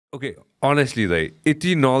Okay, honestly, like,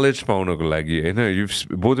 यति knowledge पाउनको लागि हैन,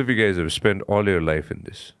 both of you guys have spent all your life in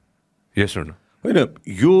this. Yes or no? होइन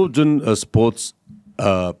यो जुन स्पोर्ट्स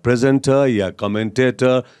प्रेजेन्टर या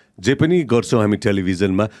कमेन्टेटर जे पनि गर्छौँ हामी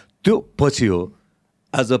टेलिभिजनमा त्यो पछि हो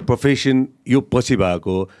एज अ प्रोफेसन यो पछि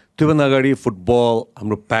भएको त्योभन्दा अगाडि फुटबल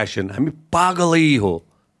हाम्रो प्यासन हामी पागलै हो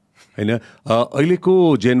होइन अहिलेको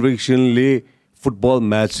जेनेरेसनले फुटबल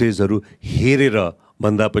म्याचेसहरू हेरेर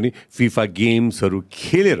भन्दा पनि फिफा गेम्सहरू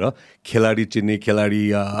खेलेर खेलाडी चिन्ने खेलाडी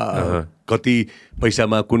कति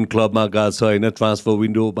पैसामा कुन क्लबमा गएको छ होइन ट्रान्सफर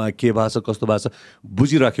विन्डोमा के भएको छ कस्तो भएको छ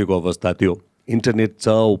बुझिराखेको अवस्था त्यो इन्टरनेट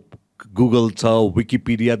छ गुगल छ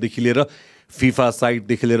विकिपिडियादेखि लिएर फिफा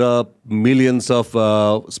साइटदेखि लिएर millions of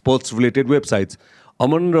sports related websites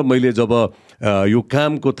अमन र मैले जब यो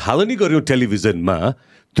कामको थालनी गऱ्यौँ टेलिभिजनमा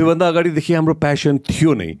त्योभन्दा अगाडिदेखि हाम्रो प्यासन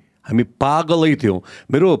थियो नै हामी पागलै थियौँ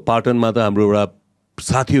मेरो पाटनमा त हाम्रो एउटा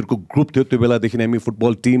साथीहरूको ग्रुप थियो त्यो बेलादेखि हामी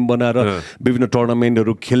फुटबल टिम बनाएर विभिन्न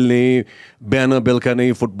टुर्नामेन्टहरू खेल्ने बिहान बेलुका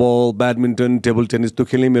नै फुटबल ब्याडमिन्टन टेबल टेनिस त्यो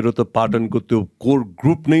खेल्ने मेरो त पाटनको त्यो कोर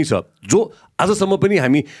ग्रुप नै छ जो आजसम्म पनि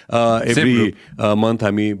हामी एभ्री मन्थ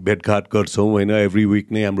हामी भेटघाट गर्छौँ होइन एभ्री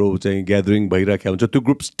विक नै हाम्रो चाहिँ ग्यादरिङ भइराखेको हुन्छ त्यो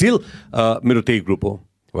ग्रुप स्टिल मेरो त्यही ग्रुप हो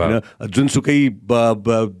होइन जुनसुकै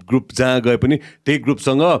ग्रुप जहाँ गए पनि त्यही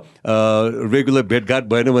ग्रुपसँग रेगुलर भेटघाट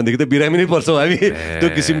भएन भनेदेखि त बिरामी नै पर्छौँ हामी त्यो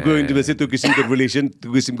किसिमको इन्टिमेसी त्यो किसिमको रिलेसन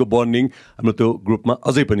त्यो किसिमको बन्डिङ हाम्रो त्यो ग्रुपमा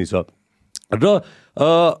अझै पनि छ र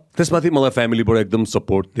त्यसमाथि मलाई फ्यामिलीबाट एकदम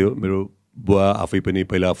सपोर्ट थियो मेरो बुवा आफै पनि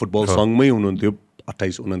पहिला फुटबल सङ्घमै हुनुहुन्थ्यो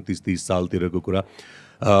 28, 29, 30 सालतिरको कुरा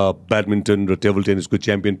ब्याडमिन्टन र टेबल टेनिसको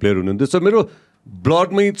च्याम्पियन प्लेयर हुनुहुन्थ्यो सो मेरो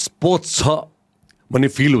ब्लडमै स्पोर्ट्स छ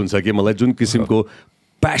भन्ने फिल हुन्छ कि मलाई जुन किसिमको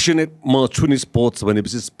प्यासनेट म छु नि स्पोर्ट्स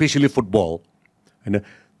भनेपछि स्पेसली फुटबल होइन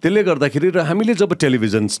त्यसले गर्दाखेरि र हामीले जब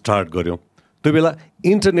टेलिभिजन स्टार्ट गऱ्यौँ त्यो बेला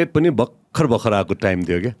इन्टरनेट पनि भर्खर आएको टाइम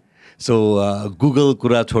थियो क्या सो गुगल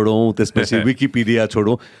कुरा छोडौँ त्यसपछि विकिपिडिया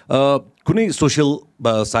छोडौँ कुनै सोसियल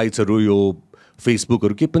साइट्सहरू यो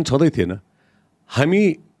फेसबुकहरू केही पनि छँदै थिएन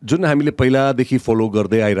जुन हामीले पहिलादेखि फलो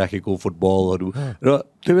गर्दै आइराखेको फुटबलहरू र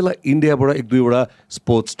त्यो बेला इन्डियाबाट एक दुईवटा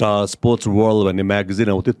स्पोर्ट्स स्टार स्पोर्ट्स वर्ल्ड भन्ने म्यागजिन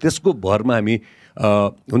आउँथ्यो त्यसको भरमा हामी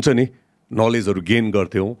हुन्छ नि नलेजहरू गेन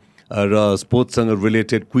गर्थ्यौँ र स्पोर्ट्ससँग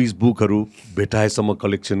रिलेटेड क्विज बुकहरू भेटाएसम्म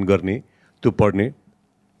कलेक्सन गर्ने त्यो पढ्ने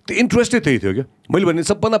त्यो इन्ट्रेस्टै त्यही थियो क्या मैले भने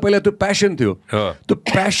सबभन्दा पहिला त्यो प्यासन थियो त्यो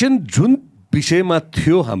प्यासन जुन विषयमा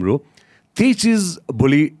थियो हाम्रो त्यही चिज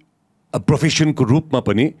भोलि प्रोफेसनको रूपमा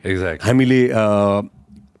पनि हामीले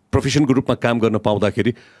प्रोफेसनको रूपमा काम गर्न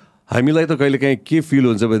पाउँदाखेरि हामीलाई त कहिलेकाहीँ के फिल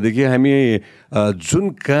हुन्छ भनेदेखि हामी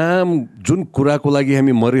जुन कुराको लागि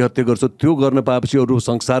हामी मरिहत्या गर्छौँ त्यो गर्न पाएपछि अरू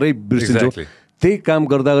संसारै बिर्सिन्छौँ त्यही काम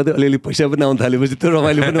गर्दा गर्दै अलिअलि पैसा पनि आउन थालेपछि त्यो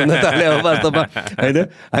रमाइलो पनि हुन थाल्यो वास्तवमा होइन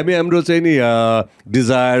हामी हाम्रो चाहिँ नि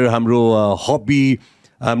डिजायर हाम्रो हबी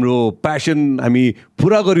हाम्रो प्यासन हामी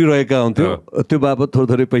पुरा गरिरहेका हुन्थ्यौँ त्यो बाबत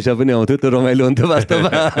थोरै पैसा पनि आउँथ्यो त्यो रमाइलो हुन्थ्यो वास्तवमा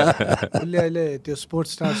अहिले त्यो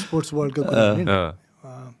स्पोर्ट्स वर्ल्डको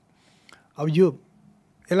अब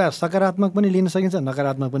यसलाई सकारात्मक पनि लिन सकिन्छ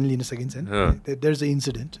नकारात्मक पनि लिन सकिन्छ देयर इज अ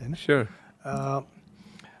इन्सिडेन्ट होइन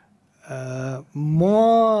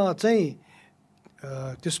म चाहिँ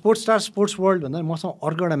त्यो स्पोर्ट्स वर्ल्ड भन्दा मसँग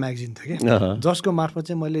अर्को एउटा म्यागजिन थियो कि जसको मार्फत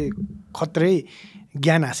चाहिँ मैले खत्रै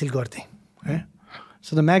ज्ञान हासिल गर्थेँ है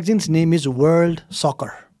so the magazines name is world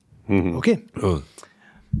sucker okay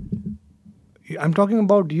I'm talking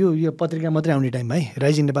about यो पत्रिका मात्रै आउने टाइममा है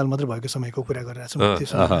राइजिङ नेपाल मात्रै भएको समयको कुरा गरिरहेको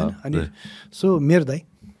छु होइन अनि सो मेरो दाइ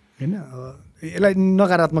होइन यसलाई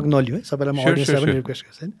नकारात्मक नलियो है सबैलाई म अडियन्सलाई पनि रिक्वेस्ट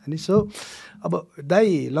गर्छु होइन अनि सो अब दाइ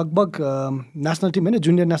लगभग नेसनल टिम होइन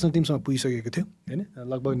जुनियर नेसनल टिमसँग पुगिसकेको थियो होइन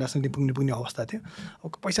लगभग नेसनल टिम पुग्ने अवस्था थियो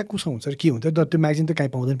अब पैसा कुसँग हुन्छ र के हुन्थ्यो तर त्यो म्यागजिन त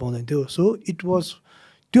कहीँ पाउँदैन थियो सो इट वाज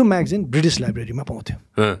त्यो म्यागजिन ब्रिटिस लाइब्रेरीमा पाउँथ्यो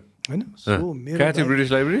होइन सो मेरो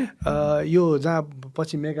ब्रिटिस लाइब्रेरी यो जहाँ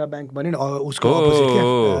पछि मेगा ब्याङ्क बन्यो नि उसको अपोजिट क्या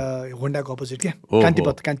होन्डाको अपोजिट क्या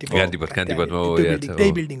कान्तिपथ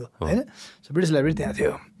त्यही बिल्डिङ हो होइन सो ब्रिटिस लाइब्रेरी त्यहाँ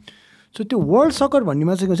थियो सो त्यो वर्ल्ड सकर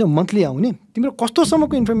भन्नेमा चाहिँ के भन्छ मन्थली आउने तिम्रो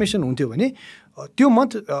कस्तोसम्मको इन्फर्मेसन हुन्थ्यो भने त्यो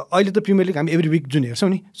मन्थ अहिले त प्रिमियर लिग हामी एभ्री विक जुन हेर्छौँ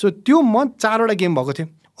नि सो त्यो मन्थ 4वटा गेम भएको थियो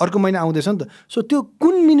अर्को महिना आउँदैछ नि त सो त्यो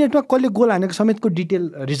कुन मिनटमा कसले गोल हानेको समेतको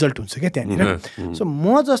डिटेल रिजल्ट हुन्छ क्या त्यहाँनिर सो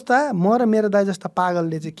म र मेरो दाइ जस्ता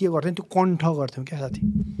पागलले चाहिँ के गर्थ्यौँ त्यो कण्ठ गर्थ्यौँ क्या साथी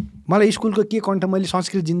मलाई स्कुलको के कण्ठ मैले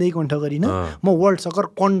संस्कृत जिन्दगी कण्ठ गरिनँ म वर्ल्ड सकर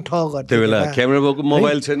कण्ठ गर्थेँ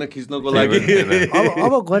मोबाइल छैन खिच्नको लागि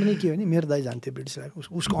अब गर्ने के हो भने मेरो दाइ जान्थ्यो ब्रिटिस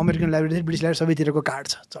लाइब्रेरी उसको American library British library सबैतिरको card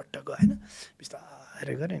छ चट्टको होइन बिस्तारै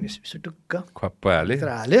अरे गरे नि सुटुक्क खप्प हाले भित्र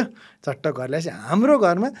हाल्यो चट्ट घर ल्याएपछि हाम्रो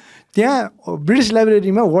घरमा त्यहाँ ब्रिटिस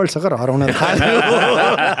लाइब्रेरीमा वर्ल्ड सकर हराउन थाल्यो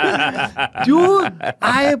त्यो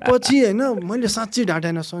आएपछि होइन मैले साँच्चै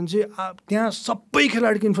ढाँटेन सन्चै त्यहाँ सबै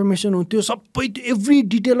खेलाडीको इन्फर्मेसन हुन्थ्यो सबै every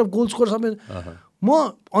detail of goal score सबै म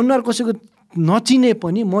अनुहार कसैको नचिने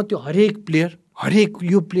पनि म त्यो हरेक प्लेयर हरेक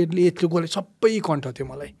यो प्लेयरले यत्रो गोल सबै कन्ठ थियो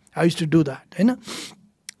मलाई I use to do that होइन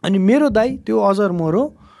अनि मेरो दाइ त्यो अजर मोरो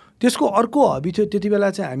त्यसको अर्को हबी थियो त्यति बेला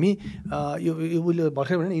चाहिँ हामी यो उसले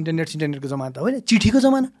भर्खर भने इन्टरनेटको जमाना त होइन चिठीको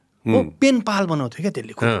जमाना हो पेन पाल बनाउँथ्यो क्या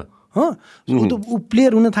त्यसले ऊ त ऊ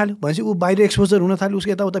प्लेयर हुन थाल्यो भनेपछि ऊ बाहिर एक्सपोजर हुन थाल्यो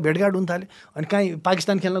उसको यताउता भेटघाट हुन थाल्यो अनि कहीँ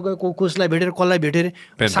पाकिस्तान खेल्न गयो कोचलाई भेटेर कसलाई भेटेर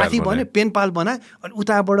साथी भन्यो पेन पाल बनायो अनि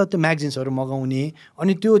उताबाट त्यो म्यागजिन्सहरू मगाउने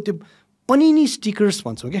अनि त्यो पनिनी स्टिकर्स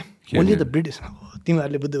भन्छौँ क्या ओन्ली द ब्रिटिस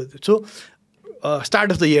तिमीहरूले बुझ्दै so start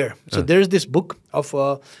of the year so there is this book of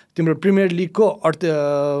तिम्रो प्रिमियर लिगको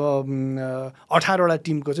 18वटा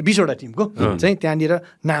टिमको चाहिँ 20वटा टिमको चाहिँ त्यहाँनिर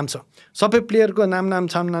नाम छ सबै प्लेयरको नाम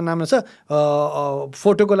छ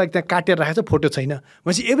फोटोको लागि त्यहाँ काटेर राखेको छ फोटो छैन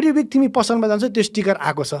भनेपछि एभ्री विक तिमी पसलमा जान्छौ त्यो स्टिकर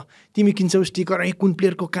आएको छ तिमी किन्छौ स्टिकर कुन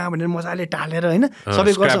प्लेयरको कहाँ भनेर मजाले टालेर होइन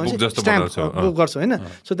सबै गर्छौ भने स्ट्याम्प गर्छौ होइन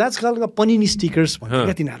so that's called Panini stickers भन्छ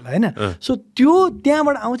क्या तिनीहरूलाई होइन सो त्यो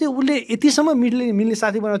त्यहाँबाट आउँथ्यो उसले यतिसम्म मिल्ने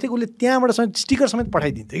साथी बनाउँथ्यो उसले त्यहाँबाट स्टिकर समेत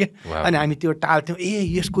पठाइदिन्थ्यो क्या अनि हामी त्यो टाल्थ्यौँ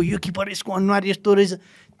यसको यो किपर यसको अनुहार यस्तो रहेछ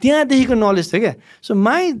त्यहाँदेखिको नलेज थियो क्या सो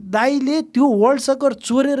माई दाइले त्यो वर्ल्ड सकर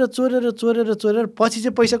चोरेर पछि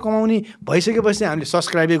चाहिँ पैसा कमाउने भइसकेपछि चाहिँ हामीले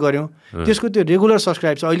सब्सक्राइबै गऱ्यौँ त्यसको त्यो रेगुलर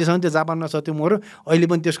सब्सक्राइब छ अहिलेसम्म त्यो जापानमा छ त्यो मोरो अहिले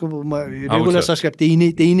पनि त्यसको रेगुलर सब्सक्राइब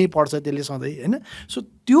त्यही नै पढ्छ त्यसले सधैँ होइन सो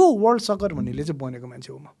त्यो वर्ल्ड सकर भन्नेले चाहिँ बनेको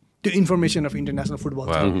मान्छे हो म त्यो इन्फर्मेसन अफ इन्टरनेसनल फुटबल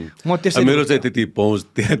म त्यसै मेरो चाहिँ त्यति पहुँच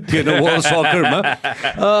थिएन वर्ल्ड सकरमा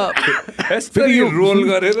फेरि रोल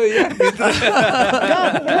गरेर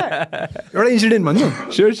एउटा इन्सिडेन्ट भन्छु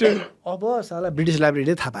अब साला ब्रिटिस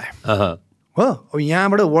लाइब्रेरीले थाहा पायो हो अब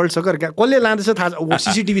यहाँबाट वर्ल्ड सकर कसले लाँदैछ थाहा छ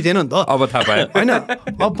सिसिटिभी थिएन नि त अब थाहा पायो होइन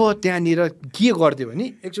अब त्यहाँनिर के गर्थ्यो भने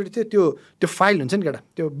एकचोटि चाहिँ त्यो फाइल हुन्छ नि केटा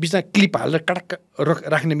त्यो बिचमा क्लिप हालेर कटक्क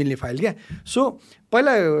राख्न मिल्ने फाइल क्या सो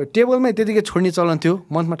पहिला टेबलमै त्यतिकै छोड्ने चलन थियो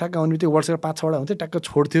मन्थमा ठ्याक्क आउने त्यो वर्ल्ड सकर 5-6वटा हुन्थ्यो ट्याक्क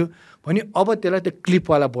छोड्थ्यो भने अब त्यसलाई त्यो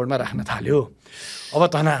क्लिपवाला बोर्डमा राख्न थाल्यो अब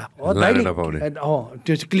तनाव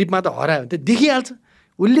त्यो क्लिपमा त हरायो भने त देखिहाल्छ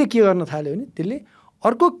उसले के गर्न थाल्यो भने त्यसले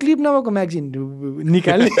अर्को क्लिप नभएको म्यागजिन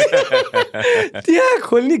निकाल्ने त्यहाँ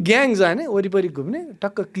खोल्ने ग्याङ जाने वरिपरि घुम्ने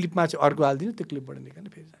टक्क क्लिपमा चाहिँ अर्को हालिदिनु त्यो क्लिपबाट निकाल्ने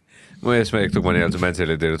फेरि जाने म यसमा एक थोक भनिहाल्छु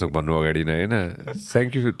मान्छेहरूले धेरै थोक भन्नु अगाडि नै होइन thank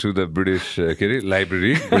you to the British के अरे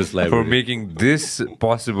library for making this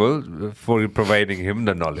possible for providing him the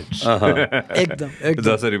knowledge एकदम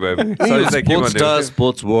जसरी भए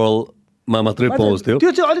स्पोर्ट्स वर्ल्डमा मात्रै पहुँच्थ्यो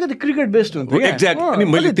त्यो चाहिँ अलिकति क्रिकेट बेस्ड हुन्थ्यो एक्ज्याक्ट अनि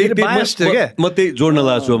मैले म त्यही जोड्न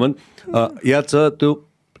लाग्छु अमन याद छ त्यो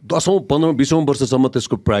 10औं 15औं 20औं वर्षसम्म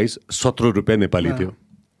त्यसको प्राइस 17 रुपियाँ नेपाली थियो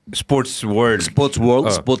स्पोर्ट्स वर्ल्ड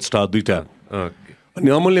स्पोर्ट्स स्टार दुईटा अनि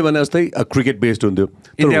अमनले भने जस्तै क्रिकेट बेस्ड हुन्थ्यो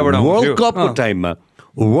वर्ल्ड कपको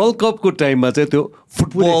टाइममा चाहिँ त्यो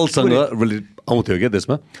फुटबलसँग रिलेटेड आउँथ्यो क्या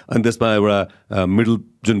त्यसमा अनि त्यसमा एउटा मिडल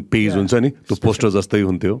जुन पेज हुन्छ नि त्यो पोस्टर जस्तै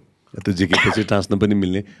हुन्थ्यो त्यो जिकेपछि टाँच्न पनि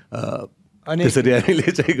मिल्ने अनि त्यसरी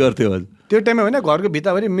हामीले चाहिँ गर्थ्यौँ हजुर त्यो टाइममा होइन घरको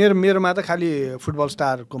भित्ताभरि मेरोमा त खालि फुटबल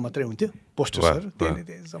स्टारको मात्रै हुन्थ्यो पोस्टर्सहरू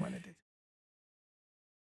त्यही जमाना थियो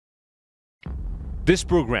This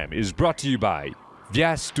program is brought to you by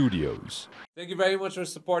Vyas Studios. Thank you very much for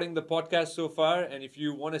supporting the podcast so far. And if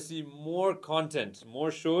you want to see more content,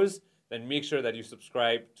 more shows, then make sure that you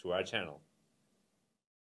subscribe to our channel.